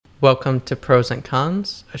Welcome to Pros and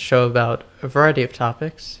Cons, a show about a variety of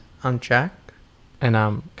topics. I'm Jack. And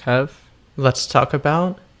I'm Kev. Let's talk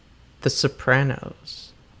about The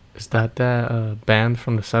Sopranos. Is that band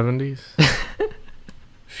from the 70s?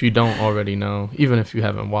 If you don't already know, even if you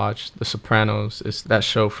haven't watched, The Sopranos is that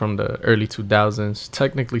show from the early 2000s.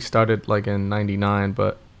 Technically started like in 99,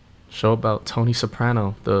 but show about Tony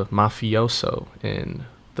Soprano, the mafioso in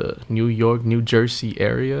the New York, New Jersey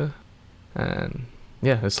area. And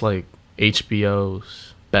yeah, it's like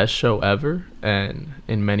HBO's best show ever, and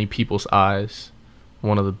in many people's eyes,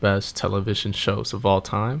 one of the best television shows of all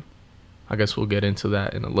time. I guess we'll get into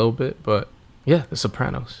that in a little bit, but yeah, The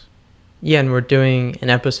Sopranos. Yeah, and we're doing an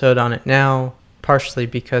episode on it now, partially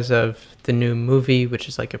because of the new movie, which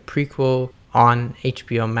is like a prequel on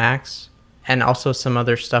HBO Max, and also some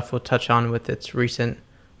other stuff we'll touch on with its recent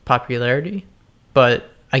popularity. But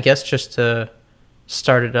I guess just to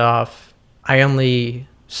start it off, I only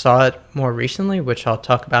saw it more recently, which I'll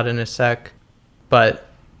talk about in a sec. But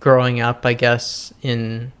growing up, I guess,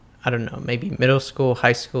 in, I don't know, maybe middle school,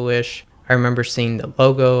 high school-ish, I remember seeing the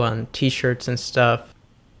logo on t-shirts and stuff.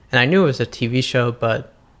 And I knew it was a TV show,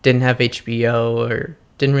 but didn't have HBO or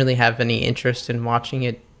didn't really have any interest in watching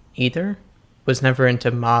it either. Was never into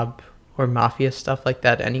mob or mafia stuff like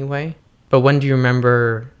that anyway. But when do you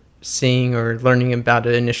remember seeing or learning about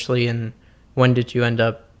it initially, and when did you end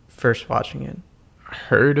up first watching it?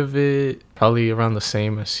 Heard of it probably around the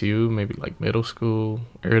same as you, maybe like middle school,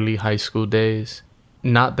 early high school days.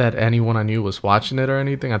 Not that anyone I knew was watching it or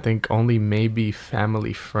anything. I think only maybe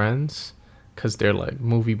family friends, because they're like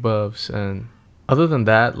movie buffs. And other than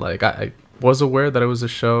that, like I was aware that it was a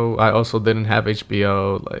show. I also didn't have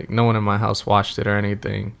HBO. Like no one in my house watched it or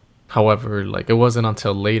anything. However, like it wasn't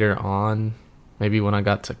until later on, maybe when I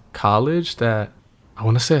got to college, that I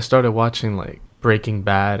want to say I started watching like Breaking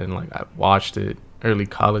Bad, and like I watched it early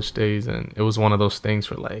college days, and it was one of those things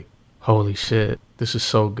where like, holy shit, this is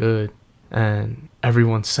so good. And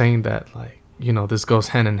everyone's saying that, like, you know, this goes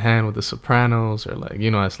hand in hand with The Sopranos, or like, you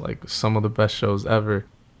know, it's like some of the best shows ever.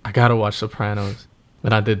 I gotta watch Sopranos.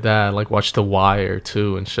 And I did that, like watched The Wire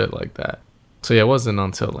too and shit like that. So yeah, it wasn't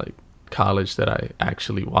until like college that I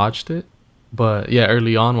actually watched it. But yeah,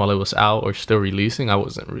 early on while it was out or still releasing, I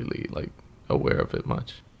wasn't really like aware of it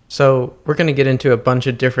much. So we're going to get into a bunch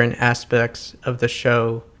of different aspects of the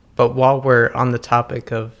show. But while we're on the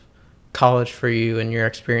topic of college for you and your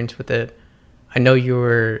experience with it, I know you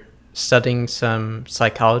were studying some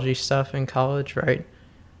psychology stuff in college, right?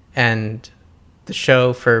 And the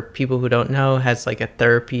show, for people who don't know, has like a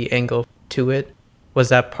therapy angle to it. Was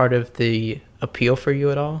that part of the appeal for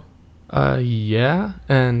you at all? Yeah,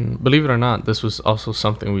 and believe it or not, this was also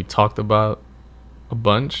something we talked about a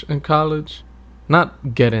bunch in college.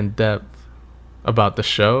 Not get in depth about the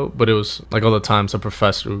show, but it was like all the times a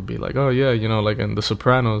professor would be like, oh yeah, you know, like in The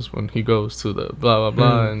Sopranos when he goes to the blah blah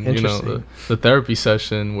blah, and you know the therapy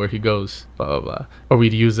session where he goes blah blah blah, or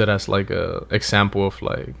we'd use it as like a example of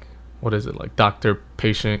like, what is it, like doctor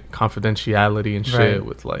patient confidentiality and shit, right,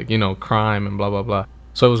 with like, you know, crime and blah blah blah.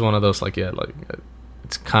 So it was one of those like, yeah, like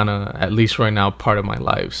it's kind of, at least right now, part of my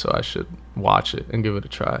life, so I should watch it and give it a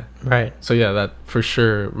try. Right. So yeah, that for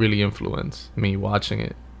sure really influenced me watching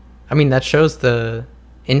it. I mean, that shows the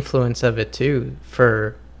influence of it too,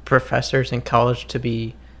 for professors in college to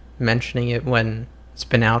be mentioning it when it's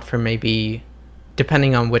been out for maybe,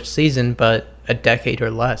 depending on which season, but a decade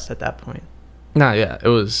or less at that point. Nah, yeah, it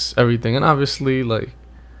was everything. And obviously, like,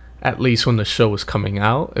 at least when the show was coming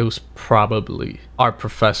out, it was probably our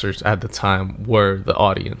professors at the time were the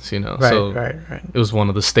audience, you know. Right, so right. It was one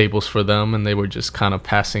of the staples for them, and they were just kind of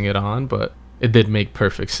passing it on, but it did make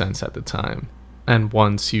perfect sense at the time. And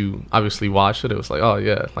once you obviously watched it, it was like, oh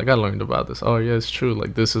yeah, like I learned about this. Oh yeah, it's true.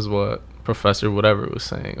 Like this is what Professor whatever was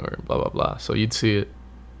saying, or blah blah blah. So you'd see it.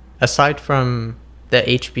 Aside from the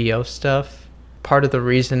HBO stuff, part of the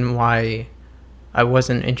reason why I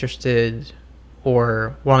wasn't interested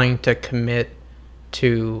or wanting to commit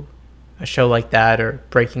to a show like that, or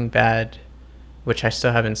Breaking Bad, which I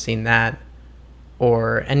still haven't seen that,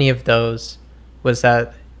 or any of those, was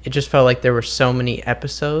that it just felt like there were so many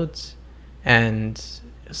episodes, and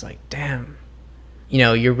it was like, damn, you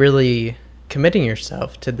know, you're really committing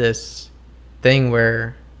yourself to this thing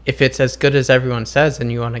where if it's as good as everyone says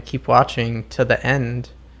and you want to keep watching to the end,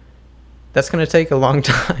 that's going to take a long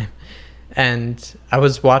time. And I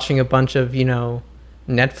was watching a bunch of, you know,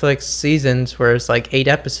 Netflix seasons where it's like 8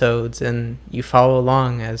 episodes and you follow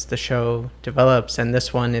along as the show develops, and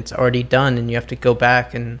this one, it's already done and you have to go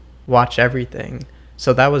back and watch everything.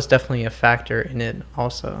 So that was definitely a factor in it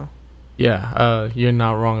also. Yeah, you're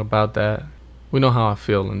not wrong about that. We know how I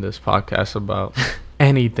feel in this podcast about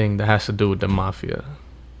anything that has to do with the mafia,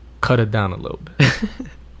 cut it down a little bit.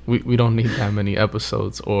 we don't need that many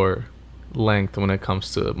episodes or length when it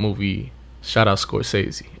comes to a movie. Shout out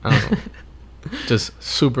Scorsese. I don't know. Just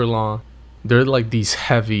super long. They're like these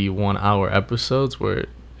heavy 1 hour episodes where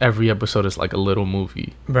every episode is like a little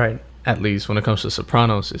movie. Right. At least when it comes to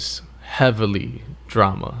Sopranos, it's heavily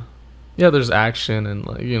drama. Yeah, there's action and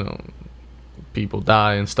like, you know, people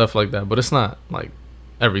die and stuff like that, but it's not like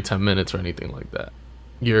every 10 minutes or anything like that.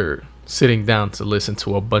 You're sitting down to listen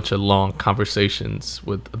to a bunch of long conversations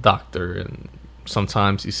with a doctor, and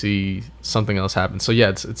sometimes you see something else happen. So yeah,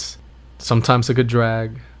 it's sometimes a good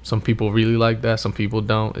drag. Some people really like that, some people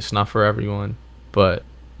don't. It's not for everyone. But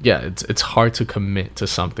yeah, it's hard to commit to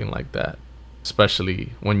something like that,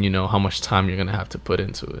 especially when you know how much time you're gonna have to put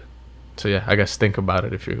into it. So yeah, I guess think about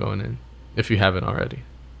it if you're going in, if you haven't already.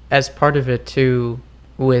 As part of it too,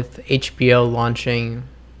 with HBO launching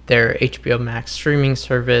their HBO Max streaming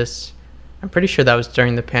service, I'm pretty sure that was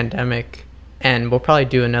during the pandemic, and we'll probably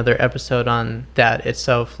do another episode on that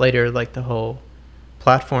itself later, like the whole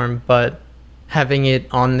platform. But having it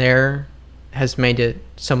on there has made it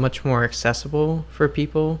so much more accessible for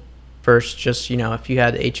people versus just, you know, if you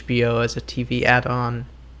had HBO as a TV add-on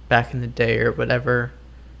back in the day or whatever.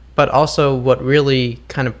 But also what really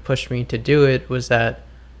kind of pushed me to do it was that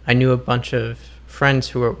I knew a bunch of friends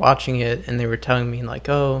who were watching it, and they were telling me like,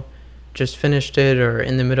 oh, just finished it or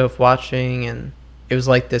in the middle of watching. And it was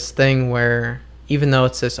like this thing where even though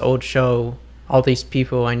it's this old show, all these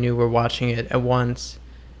people I knew were watching it at once.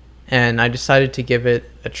 And I decided to give it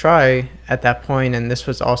a try at that point. And this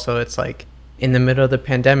was also, it's like in the middle of the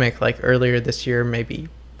pandemic, like earlier this year, maybe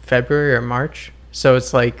February or March. So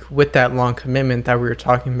it's like with that long commitment that we were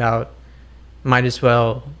talking about, might as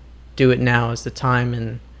well do it now as the time.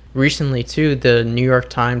 And recently too, the New York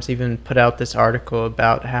Times even put out this article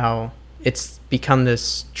about how it's become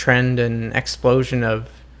this trend and explosion of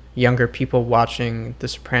younger people watching The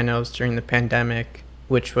Sopranos during the pandemic,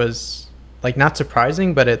 which was like not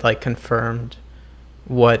surprising, but it like confirmed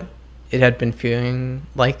what it had been feeling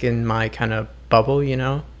like in my kind of bubble, you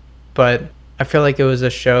know. But I feel like it was a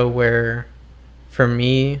show where, for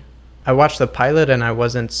me, I watched the pilot and I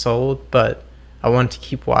wasn't sold, but I wanted to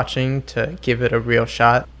keep watching to give it a real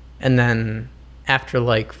shot. And then after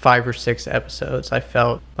like 5 or 6 episodes, I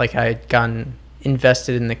felt like I had gotten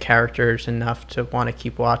invested in the characters enough to want to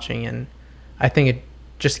keep watching. And I think it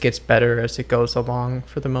just gets better as it goes along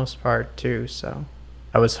for the most part too. So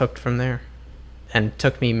I was hooked from there. And it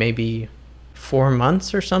took me maybe 4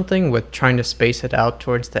 months or something with trying to space it out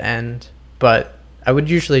towards the end. But I would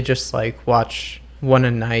usually just like watch one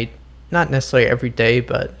a night, not necessarily every day,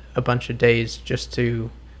 but a bunch of days just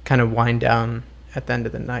to kind of wind down at the end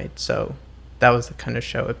of the night. So that was the kind of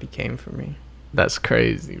show it became for me. That's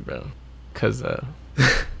crazy, bro. Because,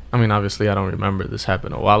 I mean, obviously I don't remember this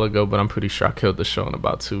happened a while ago, but I'm pretty sure I killed the show in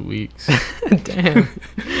about 2 weeks. Damn.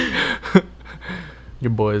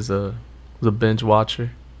 Your boy is a binge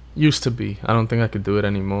watcher. Used to be. I don't think I could do it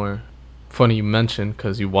anymore. Funny you mentioned,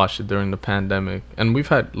 because you watched it during the pandemic. And we've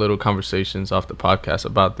had little conversations off the podcast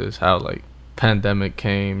about this, how like pandemic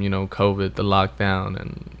came, you know, COVID, the lockdown,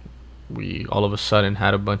 and we all of a sudden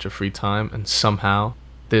had a bunch of free time, and somehow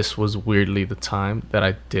this was weirdly the time that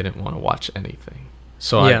I didn't want to watch anything.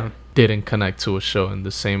 So yeah. I didn't connect to a show in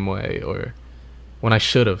the same way, or when I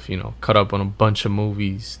should have, you know, caught up on a bunch of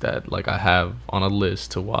movies that like I have on a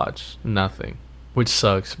list to watch. Nothing, which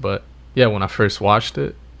sucks. But yeah, when I first watched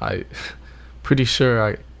it, I pretty sure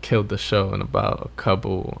I killed the show in about a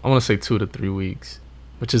couple, I want to say 2 to 3 weeks,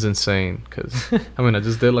 which is insane because I mean, I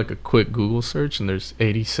just did like a quick Google search and there's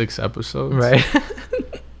 86 episodes. Right.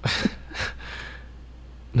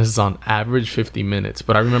 This is on average 50 minutes,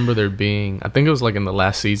 but I remember there being, I think it was like in the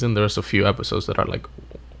last season, there was a few episodes that are like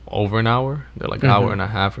over an hour. They're like hour and a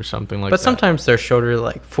half or something like that. But sometimes they're shorter,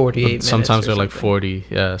 like 48 minutes. Sometimes they're like 40,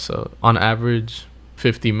 yeah. So on average,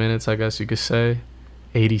 50 minutes, I guess you could say.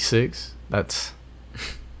 86, that's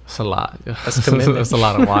a lot. That's commitment. That's a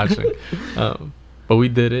lot of watching. But we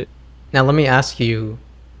did it. Now let me ask you,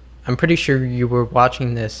 I'm pretty sure you were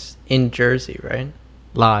watching this in Jersey, right?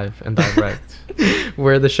 Live and direct.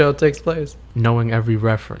 Where the show takes place. Knowing every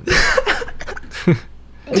reference.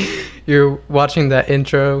 You're watching that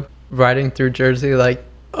intro, riding through Jersey like,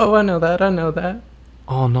 oh, I know that.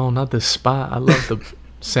 Oh, no, not the spot. I love the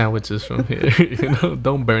sandwiches from here. You know,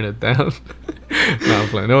 don't burn it down. No, I'm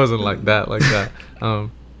playing. It wasn't like that.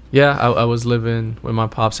 Yeah, I was living with my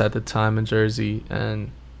pops at the time in Jersey,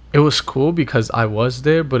 and it was cool because I was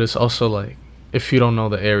there, but it's also like, if you don't know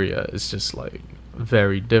the area, it's just like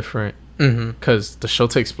very different. Because the show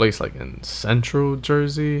takes place like in central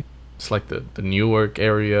Jersey, It's like the Newark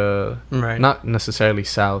area, Right. not necessarily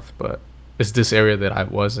south, but it's this area that I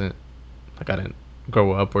wasn't, like, I didn't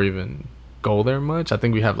grow up or even go there much. I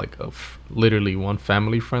think we have like literally one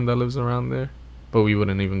family friend that lives around there, but we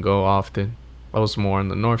wouldn't even go often. I was more on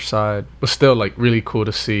the north side, but still like really cool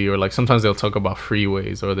to see. Or like sometimes they'll talk about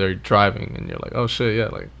freeways or they're driving and you're like, oh shit, yeah,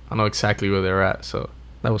 like I know exactly where they're at. So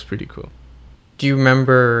that was pretty cool. Do you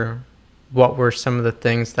remember what were some of the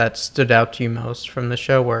things that stood out to you most from the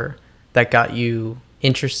show, or that got you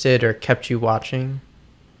interested or kept you watching?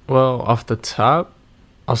 Well, off the top,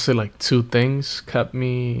 I'll say like two things kept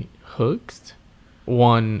me hooked.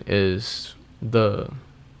 One is the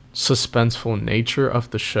suspenseful nature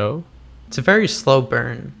of the show. It's a very slow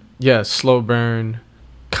burn. Yeah, slow burn.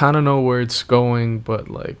 Kind of know where it's going, but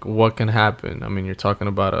like what can happen. I mean, you're talking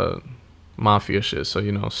about a mafia shit, so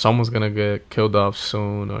you know someone's gonna get killed off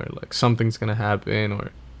soon, or like something's gonna happen,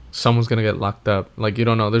 or someone's gonna get locked up. Like, you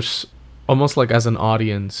don't know. There's almost like, as an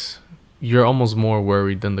audience, you're almost more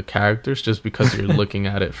worried than the characters, just because you're looking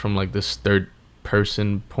at it from like this third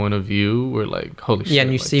person point of view, where like, holy shit, Yeah,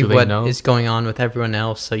 and you like, see what is going on with everyone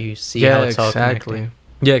else, so you see how it's all connecting.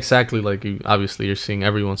 Yeah, exactly. Like, you obviously you're seeing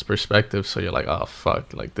everyone's perspective, so you're like, oh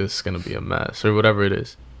fuck, like this is gonna be a mess or whatever it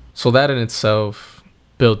is. So that in itself,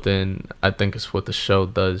 built in, I think, is what the show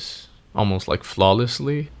does almost like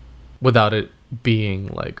flawlessly, without it being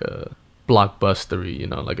like a blockbustery, you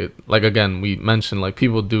know, like again, we mentioned like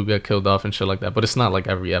people do get killed off and shit like that, but it's not like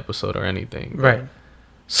every episode or anything. Right.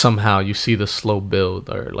 Somehow you see the slow build,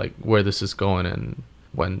 or like where this is going, and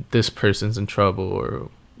when this person's in trouble,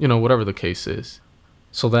 or you know, whatever the case is.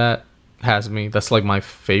 So that has me. That's like my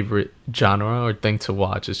favorite genre or thing to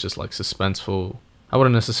watch. Is just like suspenseful. I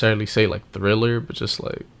wouldn't necessarily say like thriller, but just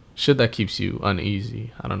like shit that keeps you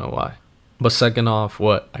uneasy. I don't know why. But second off,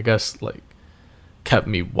 what I guess like kept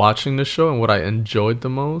me watching the show and what I enjoyed the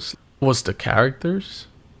most was the characters.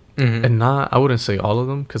 Mm-hmm. And I wouldn't say all of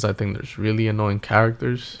them, because I think there's really annoying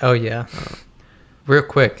characters. Oh yeah. Real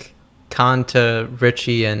quick, Khan to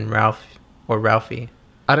Richie and Ralph, or Ralphie.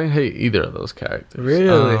 I didn't hate either of those characters.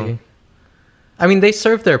 Really? I mean, they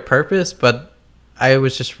served their purpose, but I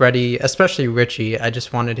was just ready, especially Richie. I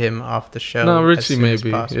just wanted him off the show. No, Richie as soon maybe, as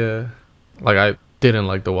possible. yeah. Like, I didn't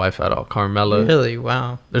like the wife at all, Carmela. Really?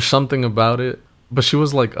 Wow. There's something about it, but she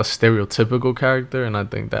was like a stereotypical character, and I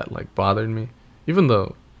think that like bothered me. Even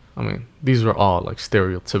though, I mean, these were all like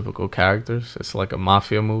stereotypical characters. It's like a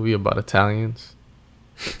mafia movie about Italians.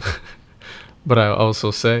 But I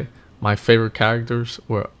also say my favorite characters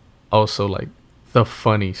were also like the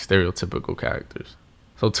funny stereotypical characters.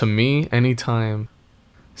 So to me, anytime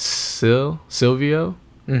Silvio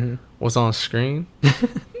was on screen,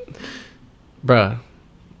 bruh,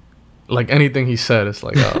 like anything he said, it's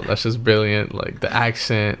like, oh, that's just brilliant. Like the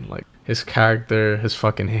accent, like his character, his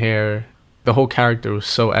fucking hair, the whole character was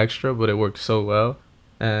so extra, but it worked so well.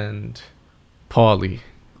 And Paulie.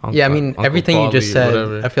 Yeah, I mean, Uncle everything Paulie, you just said,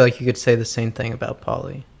 whatever. I feel like you could say the same thing about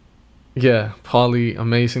Paulie. Yeah, Paulie,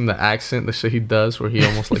 amazing. The accent, the shit he does, where he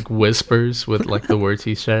almost like whispers with like the words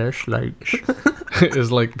he says, like,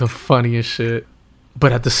 is like the funniest shit.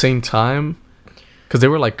 But at the same time, because they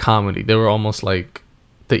were like comedy, they were almost like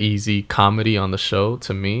the easy comedy on the show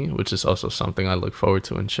to me, which is also something I look forward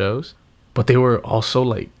to in shows. But they were also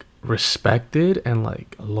like respected and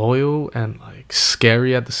like loyal and like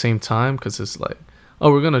scary at the same time, because it's like,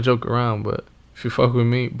 oh, we're gonna joke around, but if you fuck with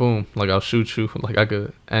me, boom, like I'll shoot you, like I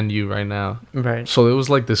could end you right now. Right. So it was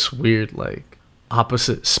like this weird like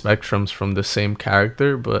opposite spectrums from the same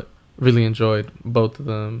character, but really enjoyed both of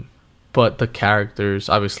them. But the characters,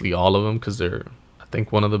 obviously all of them, because they're, I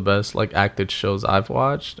think, one of the best like acted shows I've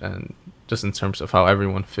watched, and just in terms of how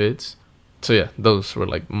everyone fits. So yeah, those were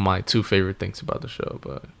like my two favorite things about the show.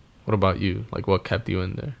 But what about you? Like, what kept you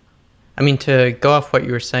in there? I mean, to go off what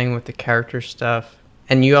you were saying with the character stuff,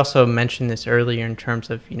 and you also mentioned this earlier in terms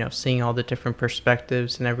of, you know, seeing all the different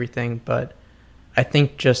perspectives and everything, but I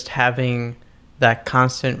think just having that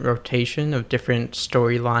constant rotation of different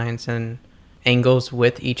storylines and angles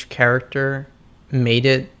with each character made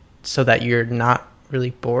it so that you're not really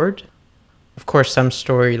bored. Of course, some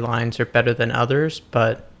storylines are better than others,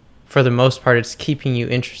 but for the most part, it's keeping you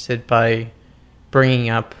interested by bringing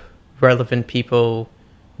up relevant people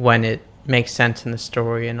when it makes sense in the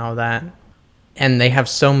story and all that. And they have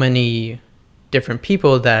so many different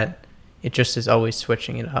people that it just is always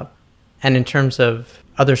switching it up. And in terms of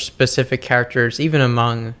other specific characters, even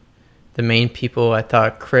among the main people, I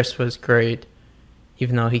thought Chris was great,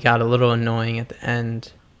 even though he got a little annoying at the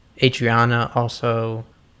end. Adriana also.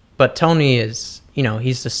 But Tony is, you know,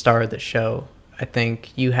 he's the star of the show. I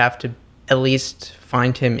think you have to at least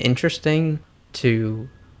find him interesting to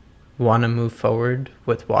want to move forward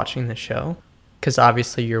with watching the show, because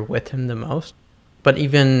obviously you're with him the most. But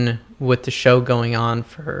even with the show going on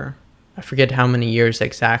for, I forget how many years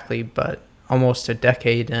exactly, but almost a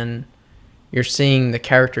decade, and you're seeing the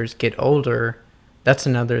characters get older, that's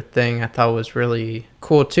another thing I thought was really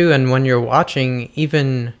cool too. And when you're watching,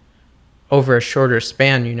 even over a shorter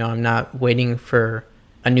span, you know, I'm not waiting for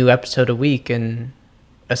a new episode a week and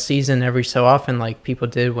a season every so often like people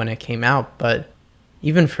did when it came out. But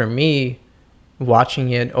even for me,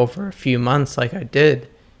 watching it over a few months like I did,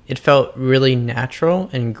 it felt really natural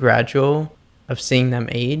and gradual of seeing them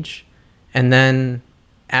age. And then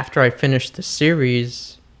after I finished the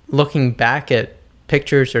series, looking back at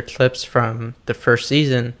pictures or clips from the first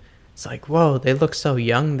season, it's like, whoa, they look so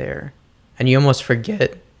young there. And you almost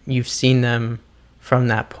forget you've seen them from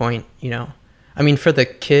that point, you know. I mean, for the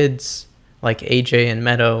kids like AJ and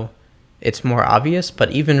Meadow, it's more obvious,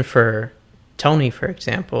 but even for Tony, for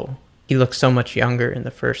example, he looks so much younger in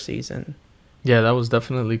the first season. Yeah, that was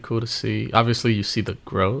definitely cool to see. Obviously, you see the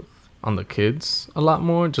growth on the kids a lot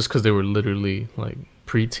more just because they were literally like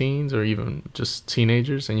preteens or even just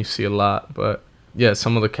teenagers, and you see a lot. But yeah,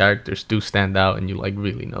 some of the characters do stand out and you like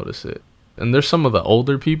really notice it. And there's some of the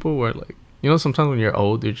older people where like, you know, sometimes when you're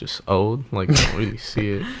old, you're just old, like you don't really see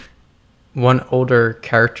it. One older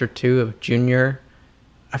character too of Junior,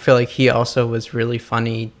 I feel like he also was really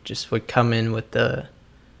funny, just would come in with the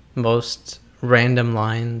most random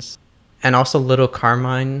lines. And also Little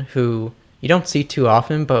Carmine, who you don't see too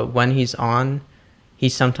often, but when he's on, he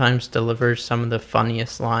sometimes delivers some of the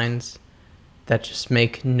funniest lines that just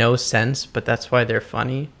make no sense, but that's why they're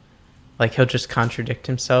funny. Like, he'll just contradict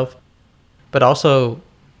himself. But also,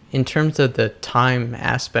 in terms of the time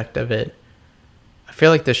aspect of it, I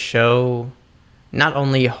feel like the show not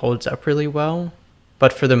only holds up really well,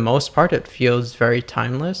 but for the most part, it feels very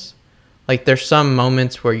timeless. Like, there's some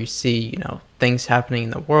moments where you see, you know, things happening in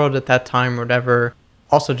the world at that time or whatever.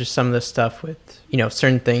 Also, just some of the stuff with, you know,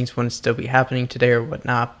 certain things wouldn't still be happening today or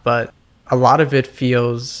whatnot. But a lot of it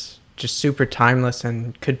feels just super timeless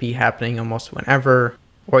and could be happening almost whenever.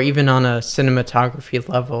 Or even on a cinematography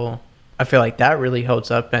level, I feel like that really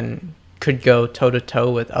holds up and could go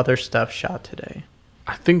toe-to-toe with other stuff shot today.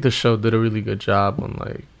 I think the show did a really good job on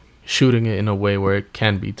like shooting it in a way where it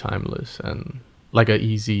can be timeless and like a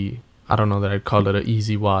easy, I don't know that I'd call it an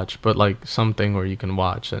easy watch, but like something where you can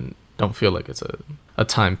watch and don't feel like it's a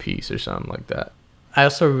timepiece or something like that. I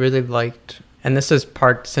also really liked, and this is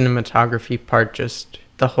part cinematography, part just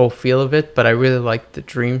the whole feel of it, but I really liked the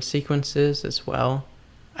dream sequences as well.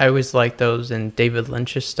 I always like those in David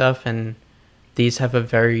Lynch's stuff, and these have a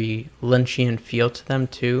very Lynchian feel to them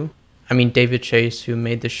too. I mean, David Chase, who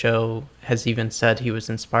made the show, has even said he was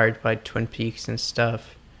inspired by Twin Peaks and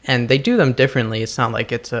stuff. And they do them differently. It's not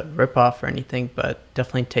like it's a ripoff or anything, but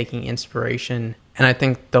definitely taking inspiration. And I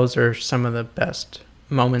think those are some of the best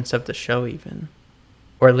moments of the show even.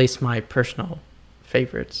 Or at least my personal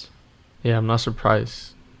favorites. Yeah, I'm not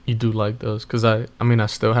surprised you do like those. Because I mean, I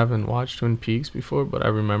still haven't watched Twin Peaks before, but I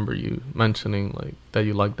remember you mentioning like that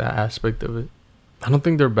you like that aspect of it. I don't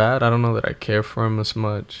think they're bad. I don't know that I care for them as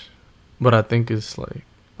much. But I think it's like,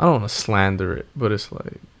 I don't want to slander it, but it's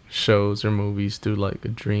like shows or movies do like a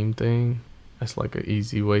dream thing. It's like an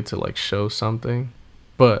easy way to like show something.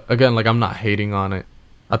 But again, like I'm not hating on it.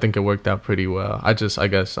 I think it worked out pretty well. I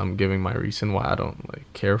guess I'm giving my reason why I don't like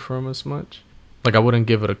care for them as much. Like I wouldn't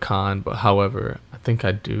give it a con, but however, I think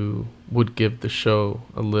I would give the show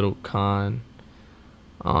a little con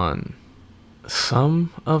on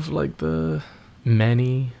some of like the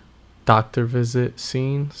many doctor visit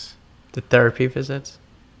scenes. The therapy visits?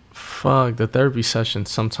 Fuck, the therapy session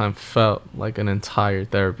sometimes felt like an entire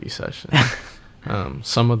therapy session.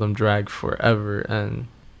 Some of them drag forever, and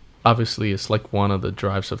obviously it's like one of the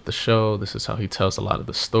drives of the show. This is how he tells a lot of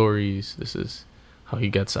the stories. This is how he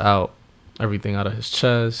gets out everything out of his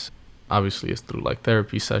chest. Obviously it's through like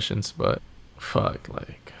therapy sessions, but fuck,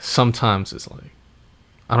 like sometimes it's like,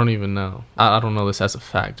 I don't even know. I don't know this as a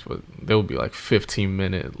fact, but there will be like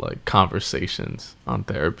 15-minute like conversations on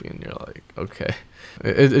therapy, and you're like, okay.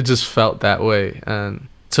 It just felt that way. And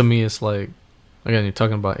to me, it's like, again, you're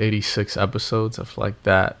talking about 86 episodes of like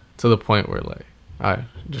that, to the point where like, all right,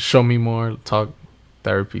 just show me more, talk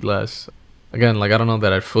therapy less. Again, like I don't know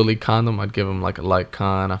that I'd fully con them. I'd give them like a light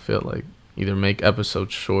con. I feel like either make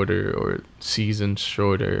episodes shorter or seasons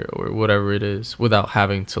shorter or whatever it is without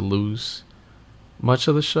having to lose much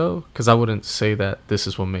of the show, because I wouldn't say that this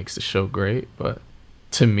is what makes the show great, but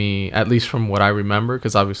to me, at least from what I remember,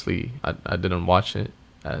 because obviously I didn't watch it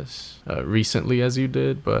as recently as you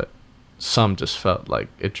did, but some just felt like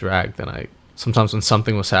it dragged, and I sometimes when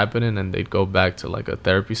something was happening and they'd go back to like a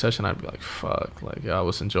therapy session, I'd be like, fuck, like yeah, I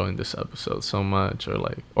was enjoying this episode so much,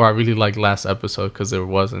 or I really liked last episode because there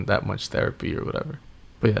wasn't that much therapy or whatever.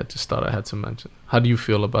 But yeah, just thought I had to mention. How do you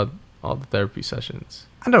feel about all the therapy sessions?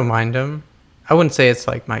 I don't mind them. I wouldn't say it's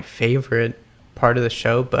like my favorite part of the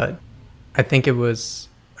show, but I think it was,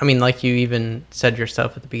 I mean, like you even said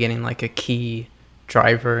yourself at the beginning, like a key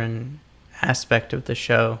driver and aspect of the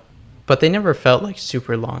show. But they never felt like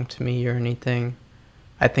super long to me or anything.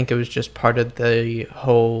 I think it was just part of the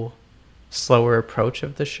whole slower approach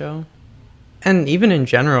of the show. And even in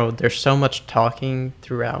general, there's so much talking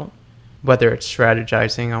throughout, whether it's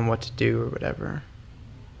strategizing on what to do or whatever.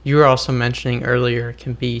 You were also mentioning earlier it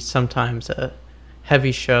can be sometimes a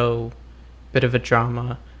heavy show, bit of a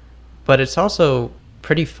drama, but it's also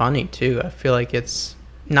pretty funny too. I feel like it's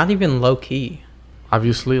not even low key.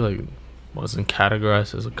 Obviously, like, wasn't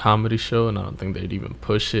categorized as a comedy show, and I don't think they'd even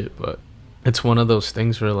push it, but it's one of those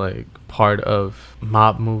things where like part of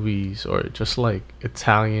mob movies or just like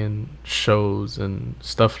Italian shows and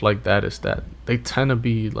stuff like that is that they tend to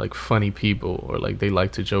be like funny people, or like they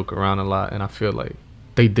like to joke around a lot, and I feel like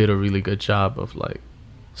they did a really good job of like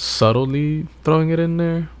subtly throwing it in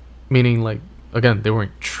there, meaning like, again, they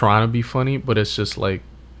weren't trying to be funny, but it's just like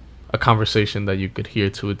a conversation that you could hear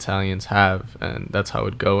two Italians have, and that's how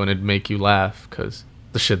it'd go, and it'd make you laugh because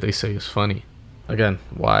the shit they say is funny. Again,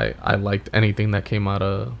 why I liked anything that came out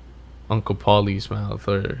of Uncle Paulie's mouth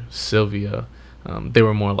or Sylvia. They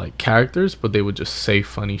were more like characters, but they would just say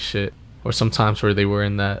funny shit. Or sometimes where they were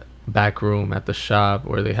in that back room at the shop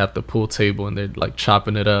where they have the pool table and they're like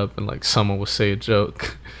chopping it up, and like someone would say a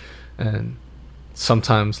joke. And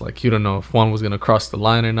sometimes like you don't know if one was gonna cross the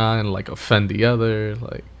line or not and like offend the other.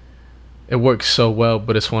 Like it works so well,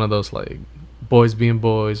 but it's one of those like boys being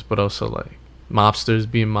boys, but also like mobsters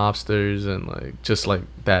being mobsters, and like just like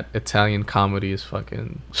that Italian comedy is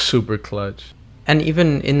fucking super clutch. And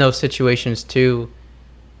even in those situations too,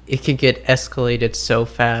 it could get escalated so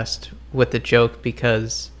fast with the joke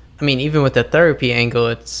because, I mean, even with the therapy angle,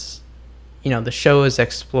 it's, you know, the show is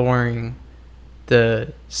exploring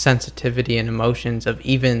the sensitivity and emotions of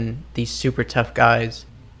even these super tough guys,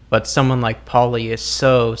 but someone like Paulie is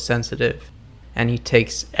so sensitive, and he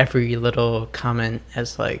takes every little comment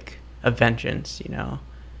as like a vengeance, you know.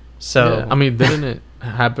 So yeah, I mean, didn't it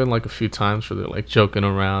happen like a few times where they're like joking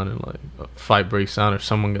around and like a fight breaks out or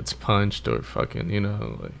someone gets punched or fucking, you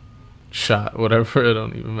know, like shot, whatever, it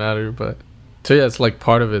don't even matter. But so yeah, it's like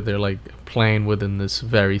part of it, they're like playing within this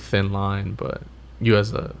very thin line, but you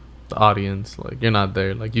as the audience, like you're not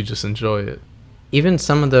there, like you just enjoy it. Even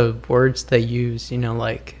some of the words they use, you know,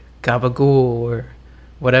 like gabagool or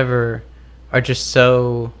whatever, are just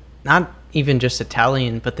so not even just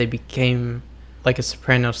Italian, but they became like a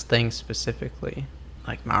Sopranos thing specifically,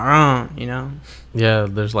 like marron, you know. Yeah,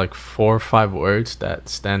 there's like 4 or 5 words that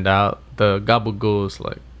stand out. The gabagool is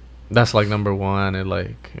like, that's like number one. It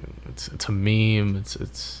like it's a meme.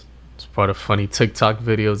 It's part of funny TikTok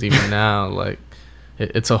videos even now. Like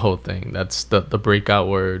it's a whole thing. That's the breakout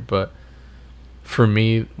word. But for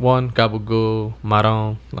me, one, gabagool,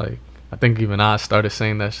 marron, like I think even I started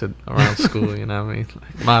saying that shit around school, you know what I mean?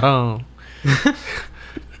 Like, marron.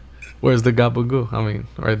 Where's the gabagool? I mean,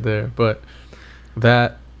 right there. But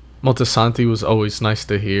that Moltisanti was always nice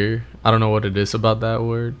to hear. I don't know what it is about that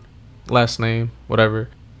word, last name, whatever.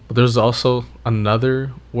 But there's also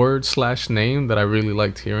another word / name that I really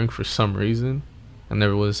liked hearing for some reason. And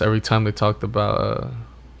there was, every time they talked about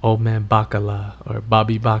old man Bacala or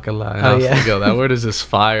Bobby Bacala, and I was like, yo, that word is just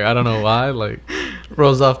fire. I don't know why, like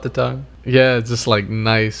rolls off the tongue. Yeah, it's just like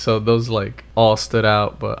nice. So those like all stood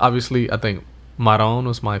out. But obviously I think Marron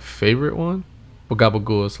was my favorite one, but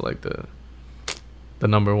gabagool is like the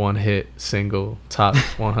number one hit single, top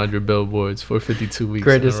 100 billboards for 52 weeks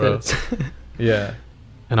greatest in a row. hits. Yeah.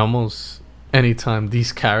 And almost anytime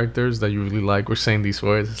these characters that you really like were saying these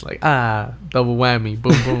words, it's like, double whammy,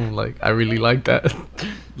 boom, boom. Like, I really like that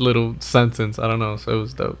little sentence. I don't know. So it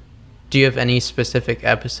was dope. Do you have any specific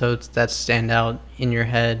episodes that stand out in your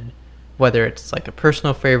head, whether it's like a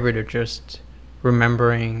personal favorite or just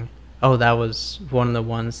remembering, oh, that was one of the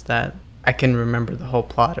ones that I can remember the whole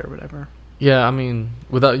plot or whatever? Yeah, I mean,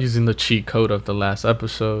 without using the cheat code of the last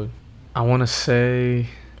episode, I want to say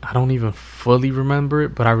I don't even fully remember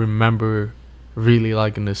it, but I remember really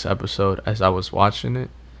liking this episode as I was watching it.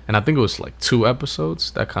 And I think it was like 2 episodes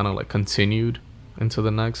that kind of like continued into the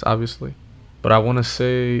next, obviously. But I want to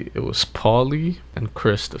say it was Paulie and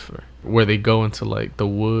Christopher, where they go into like the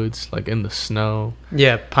woods, like in the snow.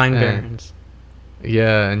 Yeah, Pine Barrens.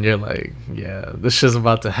 Yeah, and you're like, yeah, this shit's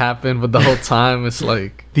about to happen. But the whole time, it's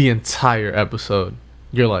like the entire episode,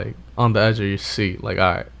 you're like on the edge of your seat. Like,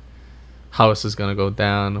 all right, how is this gonna go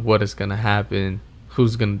down? What is gonna happen?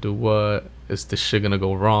 Who's gonna do what? Is this shit gonna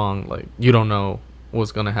go wrong? Like, you don't know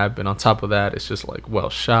what's gonna happen. On top of that, it's just like well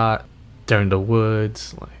shot. They're in the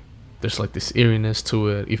woods. Like, there's like this eeriness to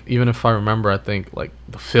it. Even if I remember, I think like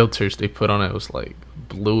the filters they put on it was like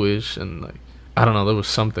bluish, and like I don't know, there was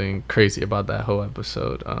something crazy about that whole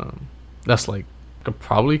episode. That's like, I could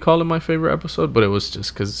probably call it my favorite episode, but it was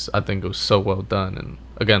just because I think it was so well done, and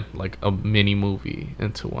again, like a mini movie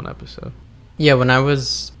into one episode. Yeah, when I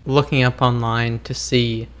was looking up online to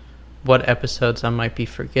see what episodes I might be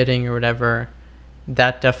forgetting or whatever,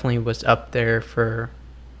 that definitely was up there for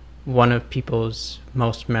one of people's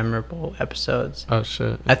most memorable episodes. Oh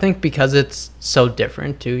shit. I think because it's so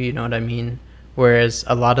different too, you know what I mean? Whereas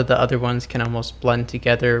a lot of the other ones can almost blend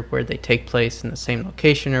together where they take place in the same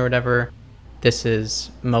location or whatever. This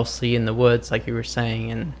is mostly in the woods, like you were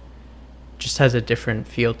saying, and just has a different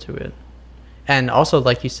feel to it. And also,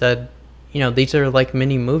 like you said, you know, these are like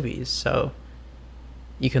mini movies, so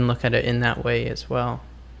you can look at it in that way as well.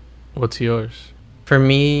 What's yours? For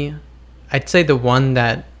me, I'd say the one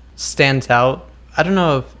that stands out, I don't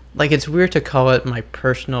know if, like, it's weird to call it my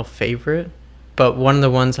personal favorite, but one of the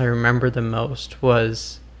ones I remember the most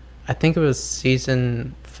was, I think it was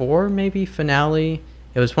season 4, maybe, finale.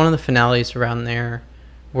 It was one of the finales around there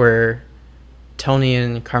where Tony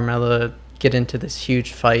and Carmela get into this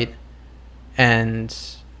huge fight, and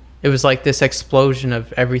it was like this explosion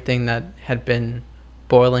of everything that had been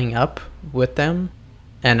boiling up with them,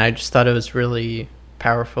 and I just thought it was really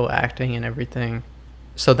powerful acting and everything.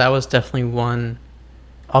 So that was definitely one.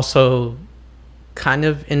 Also, kind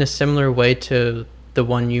of in a similar way to the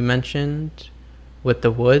one you mentioned with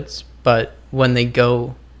the woods, but when they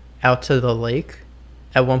go out to the lake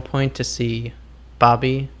at one point to see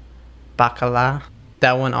Bobby Bacala,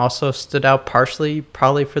 that one also stood out partially,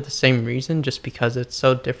 probably for the same reason, just because it's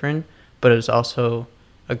so different, but it was also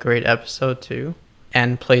a great episode too,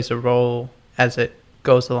 and plays a role as it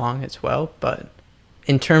goes along as well. But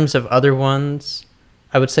in terms of other ones,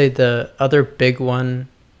 I would say the other big one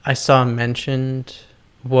I saw mentioned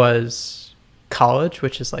was College,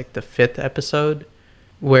 which is like the 5th episode,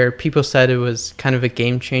 where people said it was kind of a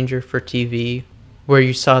game changer for TV, where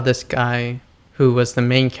you saw this guy who was the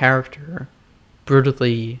main character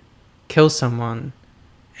brutally kill someone,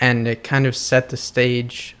 and it kind of set the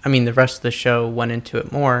stage. I mean, the rest of the show went into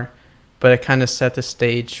it more, but it kind of set the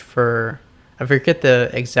stage for, I forget the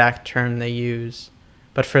exact term they use,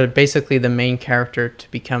 but for basically the main character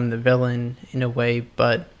to become the villain in a way,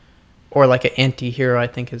 but, or like an anti-hero, I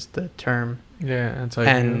think is the term. Yeah,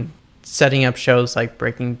 anti-hero. And setting up shows like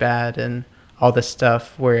Breaking Bad and all this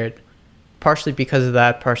stuff where it, partially because of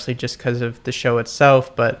that, partially just because of the show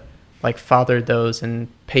itself, but like fathered those and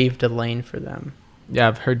paved a lane for them. Yeah,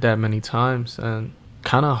 I've heard that many times, and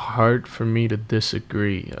kind of hard for me to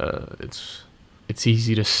disagree. It's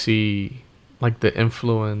easy to see like the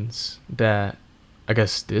influence that I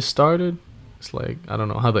guess this started. It's like, I don't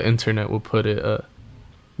know how the internet will put it,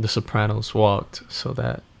 The Sopranos walked so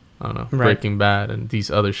that, I don't know, Right. Breaking Bad and these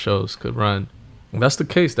other shows could run. And that's the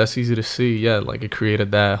case. That's easy to see. Yeah, like it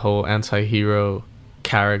created that whole anti-hero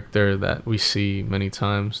character that we see many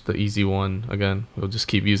times. The easy one, again, we'll just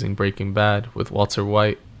keep using Breaking Bad with Walter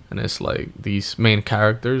White. And it's like these main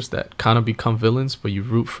characters that kind of become villains, but you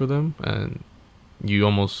root for them, and you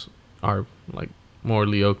almost are like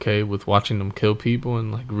morally okay with watching them kill people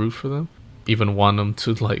and like root for them. Even want them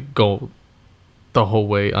to like go the whole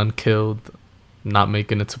way unkilled, not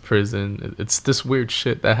making it to prison. It's this weird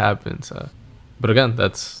shit that happens. But again,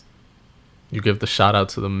 that's, you give the shout out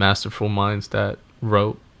to the masterful minds that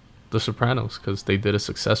wrote The Sopranos, because they did it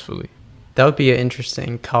successfully. That would be an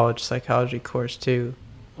interesting college psychology course too.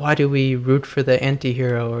 Why do we root for the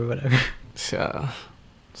anti-hero or whatever? Yeah,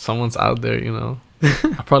 someone's out there, you know.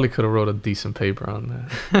 I probably could have wrote a decent paper on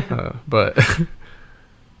that. But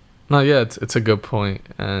no, yeah, it's a good point.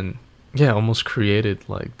 And yeah, almost created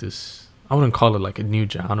like this, I wouldn't call it like a new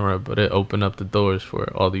genre, but it opened up the doors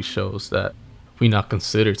for all these shows that we not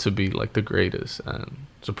consider to be like the greatest, and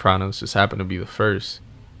Sopranos just happened to be the first.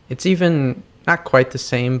 It's even not quite the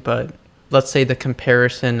same, but let's say the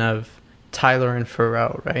comparison of Tyler and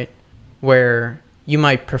Pharrell, right? Where you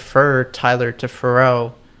might prefer Tyler to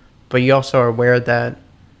Pharrell, but you also are aware that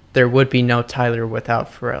there would be no Tyler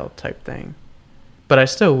without Pharrell type thing. But I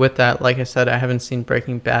still, with that, like I said, I haven't seen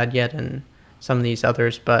Breaking Bad yet and some of these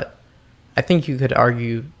others, but I think you could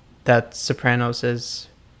argue that Sopranos is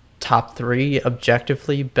top 3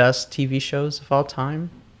 objectively best TV shows of all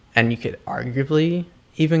time, and you could arguably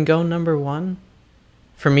even go number 1.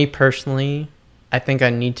 For me personally, I think I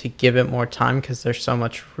need to give it more time because there's so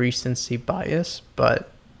much recency bias,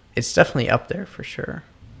 but it's definitely up there for sure.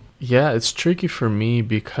 Yeah, it's tricky for me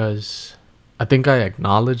because I think I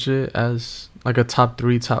acknowledge it as like a top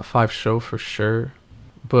 3, top 5 show for sure,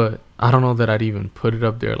 but I don't know that I'd even put it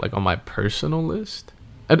up there like on my personal list.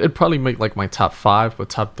 It'd probably make like my top 5, but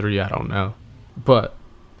top 3, I don't know. But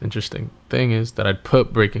interesting thing is that I'd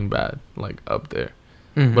put Breaking Bad like up there.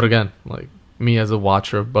 But again, like me as a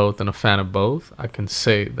watcher of both and a fan of both, I can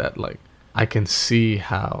say that like I can see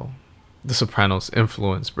how The Sopranos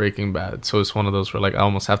influenced Breaking Bad. So it's one of those where like I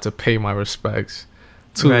almost have to pay my respects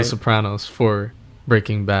to The Sopranos for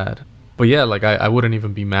Breaking Bad. But yeah, like I wouldn't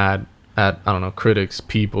even be mad at, I don't know, critics,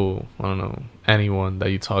 people, I don't know, anyone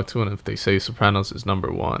that you talk to, and if they say Sopranos is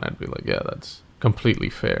number 1, I'd be like, yeah, that's completely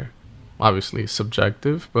fair. Obviously it's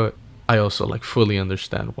subjective, but I also like fully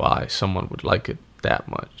understand why someone would like it that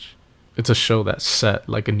much. It's a show that set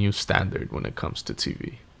like a new standard when it comes to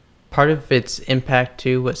TV. Part of its impact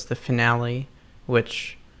too was the finale,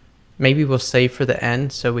 which maybe we'll save for the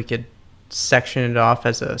end so we could section it off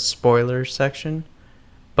as a spoiler section.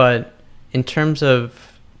 But in terms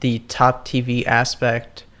of the top TV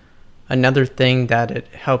aspect, another thing that it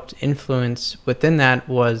helped influence within that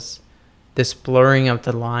was this blurring of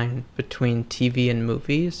the line between TV and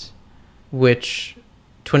movies, which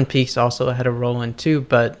Twin Peaks also had a role in too,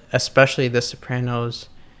 but especially The Sopranos.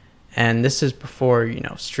 And this is before, you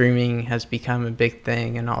know, streaming has become a big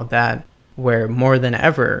thing and all that, where more than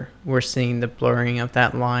ever we're seeing the blurring of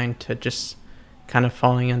that line to just kind of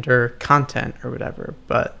falling under content or whatever.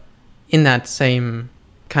 But in that same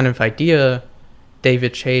kind of idea,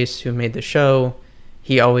 David Chase, who made the show,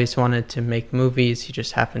 he always wanted to make movies. He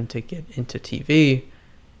just happened to get into TV.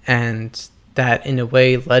 And that in a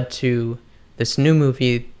way led to this new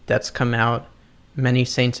movie that's come out, Many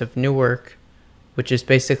Saints of Newark, which is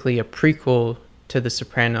basically a prequel to The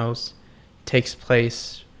Sopranos. Takes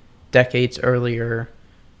place decades earlier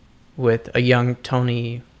with a young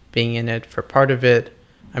Tony being in it for part of it.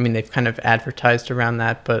 I mean, they've kind of advertised around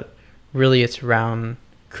that, but really it's around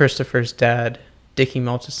Christopher's dad, Dickie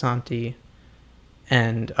Moltisanti,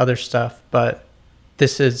 and other stuff. But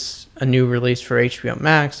this is a new release for HBO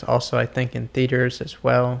Max, also I think in theaters as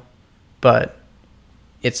well. But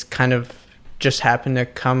it's kind of just happened to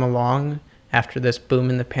come along after this boom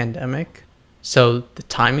in the pandemic. So the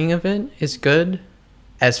timing of it is good.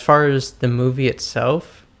 As far as the movie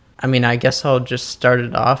itself, I mean, I guess I'll just start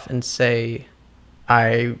it off and say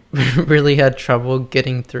I really had trouble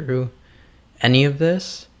getting through any of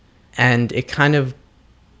this. And it kind of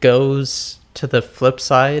goes to the flip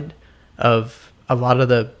side of a lot of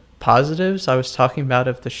the positives I was talking about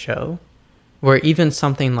of the show, where even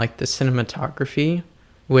something like the cinematography,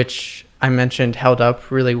 which I mentioned held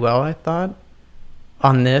up really well, I thought,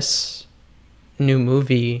 on this new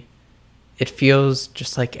movie, it feels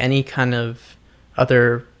just like any kind of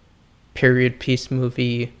other period piece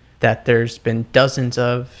movie that there's been dozens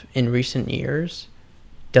of in recent years.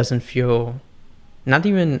 Doesn't feel, not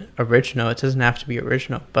even original, it doesn't have to be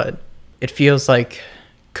original, but it feels like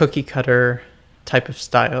cookie cutter type of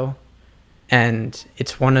style. And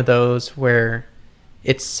it's one of those where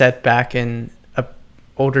it's set back in a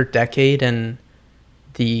older decade and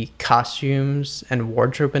the costumes and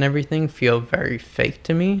wardrobe and everything feel very fake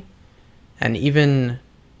to me. And even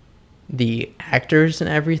the actors and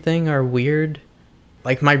everything are weird.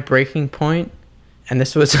 Like my breaking point, and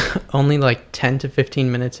this was only like 10 to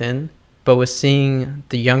 15 minutes in, but was seeing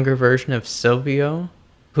the younger version of Silvio,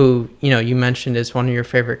 who, you know, you mentioned is one of your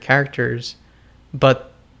favorite characters,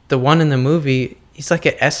 but the one in the movie, he's like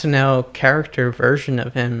an SNL character version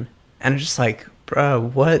of him. And I'm just like, bro,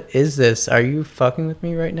 what is this? Are you fucking with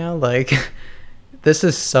me right now? Like, this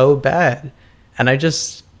is so bad. And I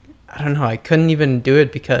don't know, I couldn't even do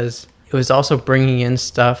it because it was also bringing in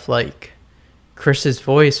stuff like Chris's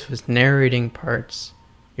voice was narrating parts.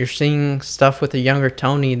 You're seeing stuff with a younger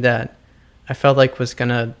Tony that I felt like was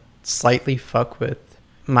gonna slightly fuck with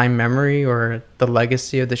my memory or the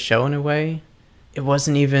legacy of the show in a way. It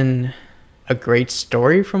wasn't even a great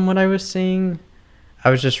story from what I was seeing. I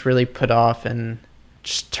was just really put off and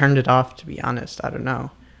just turned it off, to be honest. I don't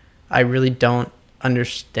know. I really don't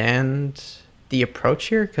understand the approach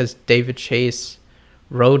here because David Chase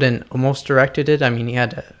wrote and almost directed it. I mean, he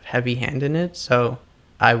had a heavy hand in it, so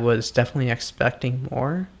I was definitely expecting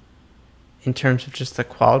more in terms of just the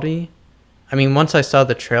quality. I mean, once I saw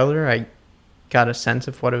the trailer, I got a sense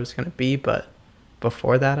of what it was going to be, but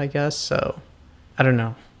before that, I guess, so I don't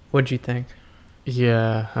know. What'd you think?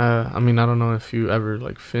 Yeah, I mean, I don't know if you ever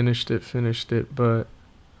like finished it, but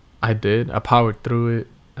I did. I powered through it,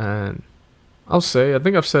 and I'll say, I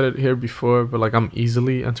think I've said it here before, but like I'm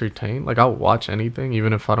easily entertained. Like I'll watch anything,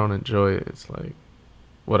 even if I don't enjoy it. It's like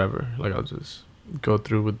whatever. Like I'll just go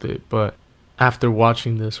through with it. But after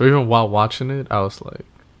watching this, or even while watching it, I was like,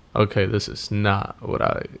 okay, this is not what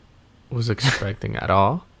I was expecting at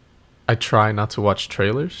all. I try not to watch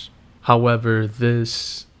trailers. However,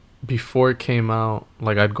 this before it came out,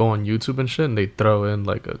 like I'd go on YouTube and shit, and they throw in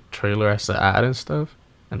like a trailer as the ad and stuff,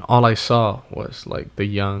 and all I saw was like the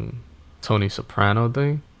young Tony Soprano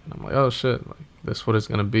thing, and I'm like, oh shit, like this what it's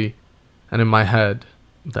gonna be, and in my head,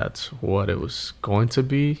 that's what it was going to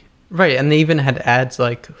be. Right, and they even had ads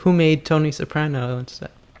like, who made Tony Soprano and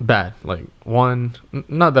stuff. Bad, like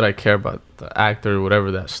not that I care about the actor or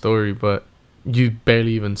whatever that story, but you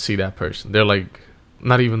barely even see that person. They're like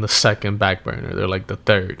not even the second back burner, they're like the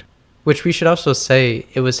third. Which we should also say,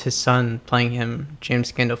 it was his son playing him,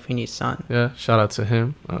 James Gandolfini's son. Yeah, shout out to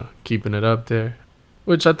him, keeping it up there.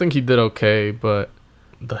 Which I think he did okay, but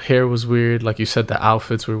the hair was weird. Like you said, the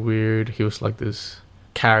outfits were weird. He was like this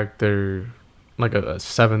character, like a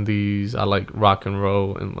 70s, I like rock and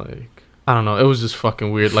roll, and like, I don't know, it was just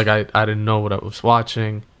fucking weird. Like I didn't know what I was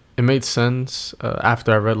watching. It made sense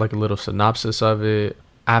after I read like a little synopsis of it,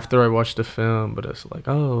 after I watched the film, but it's like,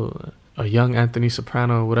 oh, a young Anthony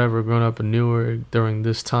Soprano, whatever, growing up in Newark during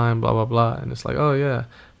this time, blah, blah, blah. And it's like, oh, yeah.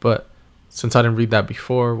 But since I didn't read that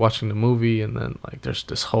before watching the movie, and then, like, there's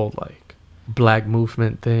this whole, like, black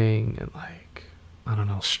movement thing and, like, I don't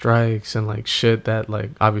know, strikes and, like, shit that,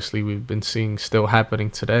 like, obviously we've been seeing still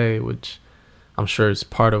happening today, which I'm sure is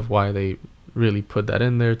part of why they really put that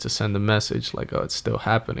in there to send a message, like, oh, it's still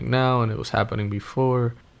happening now and it was happening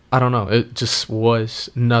before. I don't know. It just was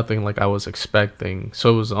nothing like I was expecting.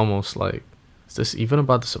 So it was almost like, is this even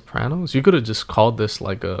about The Sopranos? You could have just called this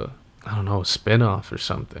like a, I don't know, a spin-off or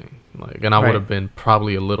something. Like, and I would have been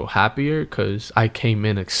probably a little happier because I came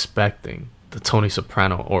in expecting the Tony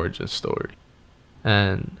Soprano origin story.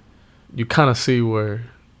 And you kind of see where,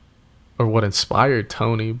 or what inspired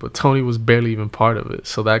Tony, but Tony was barely even part of it.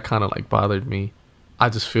 So that kind of like bothered me. I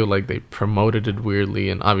just feel like they promoted it weirdly,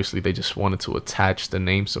 and obviously they just wanted to attach the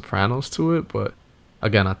name Sopranos to it, but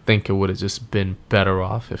again, I think it would have just been better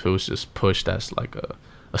off if it was just pushed as like a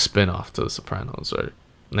spin-off to the Sopranos, or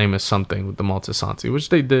name it something with the Moltisanti, which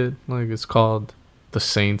they did. Like, it's called The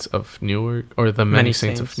Saints of Newark, or The Many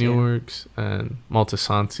Saints of Newark, yeah. And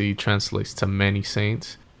Moltisanti translates to Many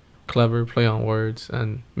Saints. Clever play on words,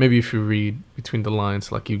 and maybe if you read between the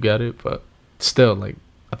lines, like, you get it, but still, like,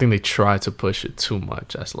 I think they tried to push it too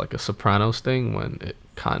much as like a Sopranos thing when it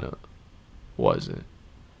kind of wasn't.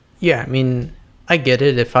 Yeah, I mean, I get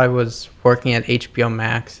it. If I was working at HBO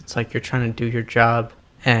Max, it's like you're trying to do your job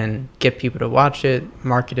and get people to watch it,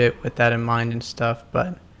 market it with that in mind and stuff,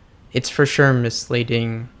 but it's for sure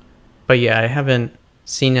misleading. But yeah, I haven't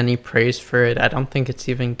seen any praise for it. I don't think it's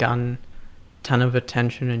even gotten a ton of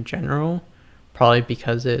attention in general, probably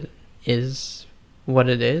because it is what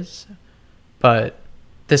it is. But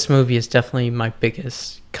this movie is definitely my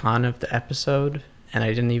biggest con of the episode, and I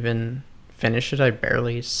didn't even finish it. I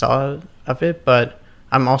barely saw of it, but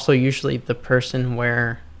I'm also usually the person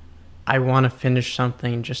where I want to finish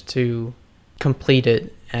something just to complete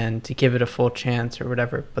it and to give it a full chance or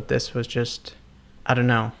whatever. But this was just, I don't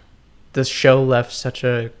know. The show left such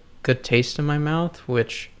a good taste in my mouth,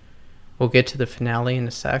 which we'll get to the finale in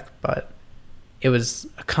a sec, but it was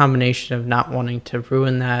a combination of not wanting to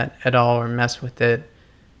ruin that at all or mess with it,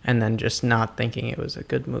 and then just not thinking it was a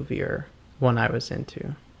good movie or one I was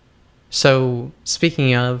into. So,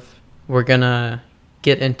 speaking of, we're gonna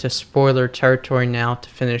get into spoiler territory now to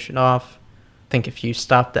finish it off. I think if you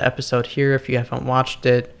stop the episode here, if you haven't watched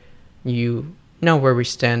it, you know where we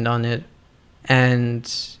stand on it.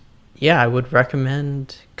 And yeah, I would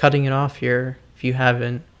recommend cutting it off here if you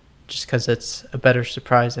haven't, just because it's a better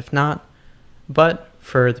surprise if not. But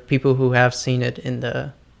for the people who have seen it in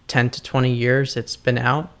the 10 to 20 years it's been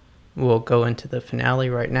out, we'll go into the finale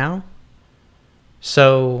right now.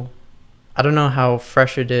 So I don't know how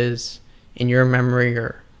fresh it is in your memory,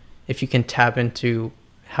 or if you can tap into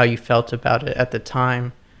how you felt about it at the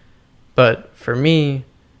time, but for me,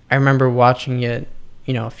 I remember watching it,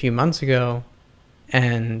 a few months ago,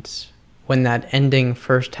 and when that ending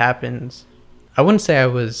first happens, I wouldn't say I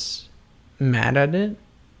was mad at it,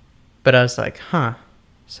 but I was like,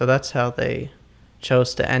 so that's how they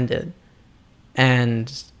chose to end it.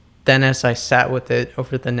 And then as I sat with it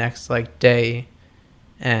over the next day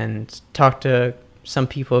and talked to some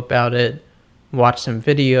people about it, watched some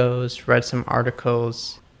videos, read some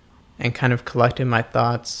articles, and kind of collected my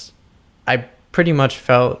thoughts, I pretty much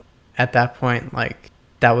felt at that point like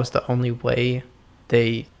that was the only way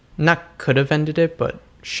they not could have ended it, but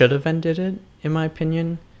should have ended it, in my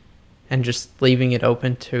opinion, and just leaving it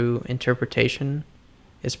open to interpretation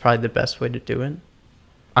is probably the best way to do it.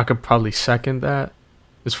 I could probably second that.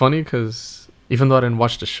 It's funny because even though I didn't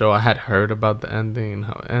watch the show, I had heard about the ending and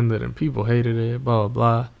how it ended and people hated it, blah, blah,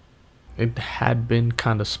 blah. It had been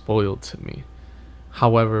kind of spoiled to me.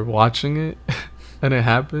 However, watching it and it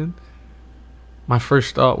happened, my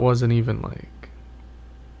first thought wasn't even like,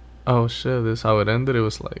 oh shit, this is how it ended. It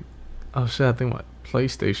was like, oh shit, I think my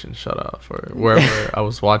PlayStation shut off or wherever I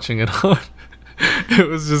was watching it on. It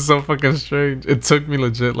was just so fucking strange. It took me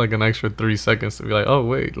legit like an extra 3 seconds to be like, oh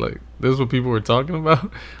wait, like this is what people were talking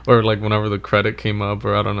about, or like whenever the credit came up,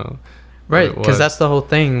 or I don't know. Right, because that's the whole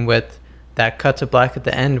thing with that cut to black at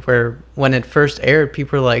the end, where when it first aired,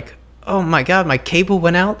 people were like, oh my god, my cable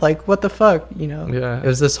went out, like what the fuck, you know? Yeah, it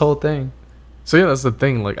was this whole thing. So yeah, that's the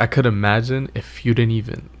thing. Like I could imagine if you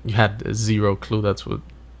had zero clue that's what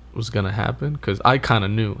was gonna happen, because I kind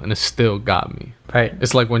of knew and it still got me. Right,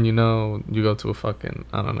 it's like when you go to a fucking,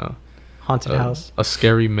 I don't know, haunted house, a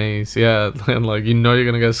scary maze, yeah, and like you know you're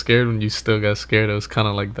gonna get scared when you still get scared. It was kind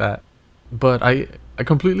of like that. But I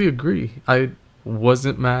completely agree. I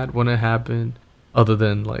wasn't mad when it happened, other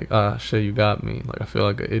than like, ah shit, you got me, like I feel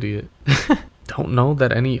like an idiot. Don't know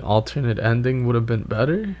that any alternate ending would have been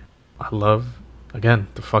better. I love, again,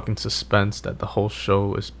 the fucking suspense that the whole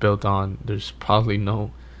show is built on. There's probably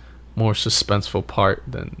no more suspenseful part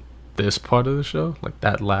than this part of the show, like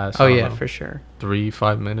that last, oh yeah, for sure,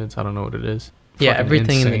 3-5 minutes, I don't know what it is. Yeah, Fucking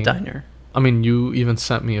everything insane. In the diner. I mean, you even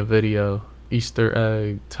sent me a video, Easter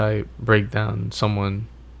egg type breakdown, someone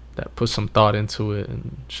that put some thought into it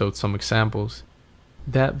and showed some examples.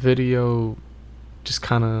 That video just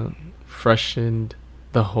kind of freshened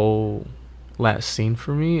the whole last scene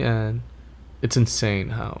for me, and it's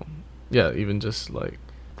insane how, yeah, even just like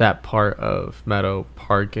that part of Meadow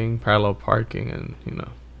parallel parking, and you know,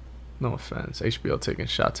 no offense, HBO taking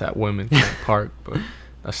shots at women can't park, but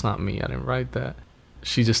that's not me, I didn't write that.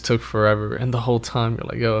 She just took forever, and the whole time you're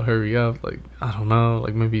like, yo, hurry up, like I don't know,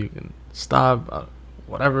 like maybe you can stop,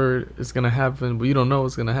 whatever is gonna happen, but you don't know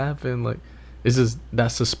what's gonna happen. Like it's just that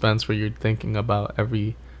suspense where you're thinking about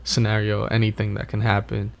every scenario, anything that can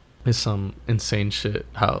happen. Is some insane shit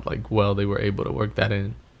how like well they were able to work that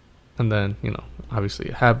in. And then, you know, obviously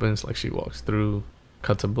it happens, like she walks through,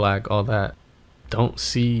 cut to black, all that. Don't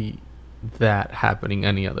see that happening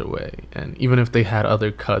any other way. And even if they had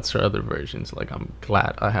other cuts or other versions, like I'm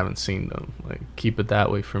glad I haven't seen them. Like keep it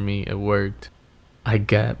that way for me. It worked. I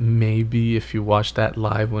get maybe if you watch that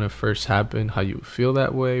live when it first happened, how you would feel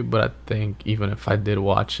that way. But I think even if I did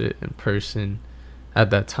watch it in person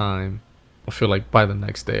at that time, I feel like by the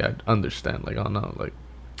next day I'd understand, like, oh no, like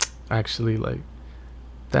actually like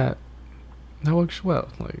that works well,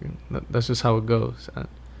 like that's just how it goes. And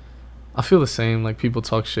I feel the same, like people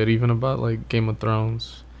talk shit even about like Game of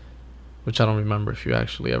Thrones, which I don't remember if you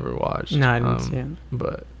actually ever watched. No, I didn't see it.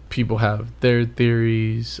 But people have their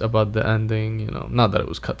theories about the ending, you know, not that it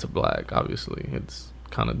was cut to black, obviously it's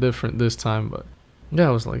kind of different this time, but yeah,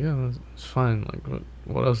 I was like, yeah, it's fine, like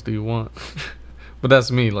what else do you want? But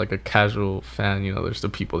that's me, like a casual fan, you know, there's the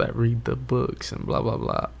people that read the books and blah blah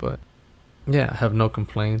blah, but yeah, I have no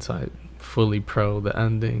complaints. I fully pro the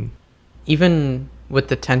ending. Even with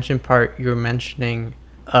the tension part you were mentioning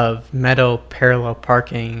of Meadow parallel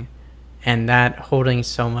parking and that holding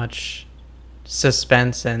so much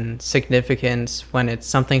suspense and significance when it's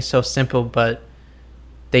something so simple, but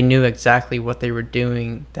they knew exactly what they were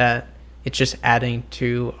doing, that it's just adding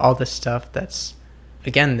to all the stuff that's,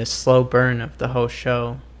 again, this slow burn of the whole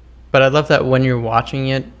show. But I love that when you're watching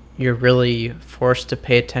it, you're really forced to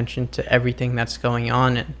pay attention to everything that's going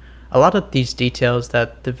on, and a lot of these details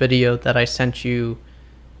that the video that I sent you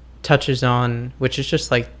touches on, which is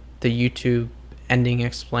just like the YouTube ending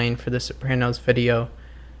explained for the Sopranos video,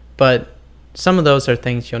 but some of those are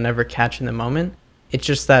things you'll never catch in the moment. It's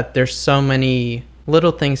just that there's so many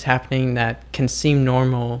little things happening that can seem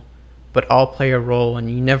normal but all play a role,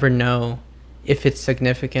 and you never know if it's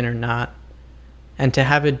significant or not. And to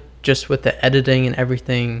have it just with the editing and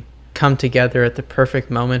everything come together at the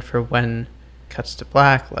perfect moment for when it cuts to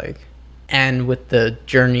black, like, and with the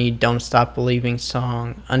Journey Don't Stop Believing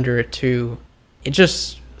song under it too, it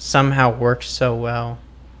just somehow works so well,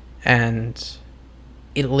 and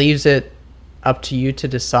it leaves it up to you to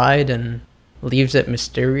decide and leaves it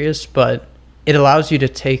mysterious, but it allows you to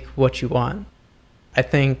take what you want. I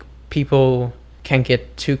think people can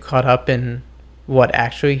get too caught up in what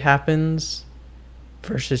actually happens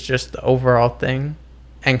versus just the overall thing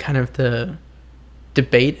and kind of the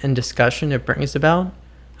debate and discussion it brings about.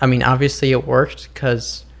 I mean, obviously it worked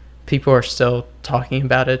because people are still talking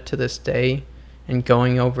about it to this day and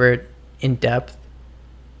going over it in depth,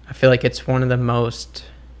 I feel like it's one of the most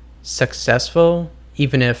successful,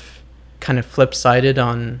 even if kind of flip-sided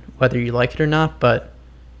on whether you like it or not, but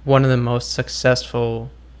one of the most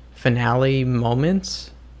successful finale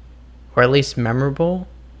moments, or at least memorable.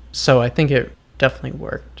 So I think it definitely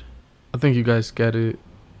worked. I think you guys get it.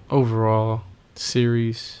 Overall,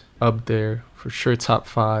 series up there for sure, top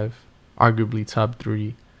 5, arguably top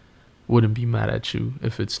 3. Wouldn't be mad at you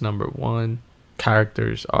if it's number 1.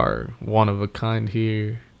 Characters are one of a kind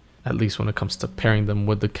here, at least when it comes to pairing them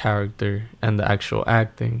with the character and the actual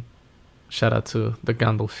acting. Shout out to the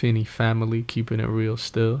Gandolfini family, keeping it real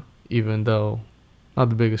still, even though not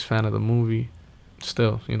the biggest fan of the movie,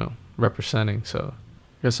 still, representing. So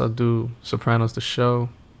I guess I'll do Sopranos the show,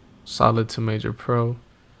 solid to major pro,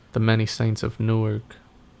 The Many Saints of Newark,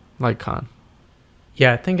 like Khan.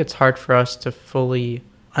 Yeah, I think it's hard for us to fully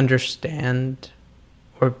understand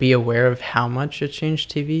or be aware of how much it changed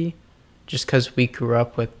TV, just because we grew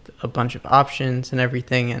up with a bunch of options and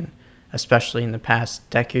everything, and especially in the past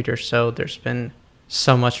decade or so, there's been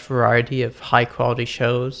so much variety of high quality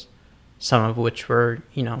shows, some of which were,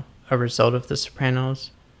 a result of The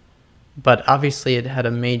Sopranos. But obviously it had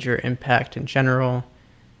a major impact in general.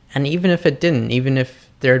 And even if it didn't, even if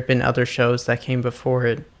there had been other shows that came before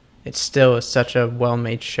it, it still is such a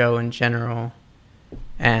well-made show in general.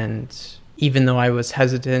 And even though I was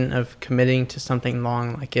hesitant of committing to something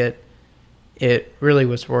long like it really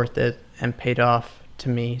was worth it and paid off to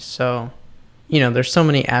me. So, there's so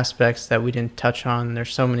many aspects that we didn't touch on.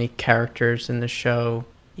 There's so many characters in the show.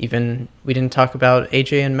 Even we didn't talk about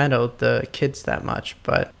AJ and Meadow, the kids, that much,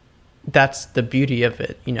 but that's the beauty of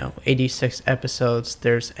it. 86 episodes,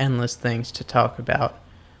 there's endless things to talk about.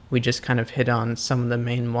 We just kind of hit on some of the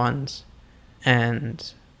main ones.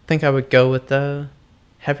 And I think I would go with the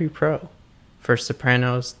heavy pro for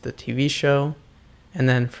Sopranos, the TV show. And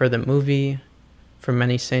then for the movie, for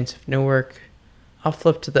Many Saints of Newark, I'll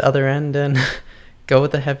flip to the other end and go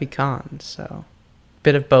with the heavy con. So,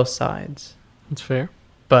 bit of both sides. That's fair.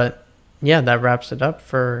 But yeah, that wraps it up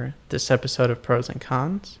for this episode of Pros and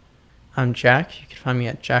Cons. I'm Jack. You can find me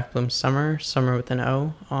at Jack Bloom Summer with an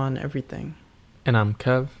O, on everything. And I'm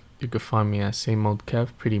Kev. You can find me at Same Old Kev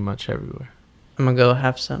pretty much everywhere. I'm going to go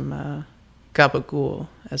have some gabagool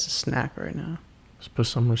as a snack right now. Let's put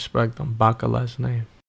some respect on Bacala's name.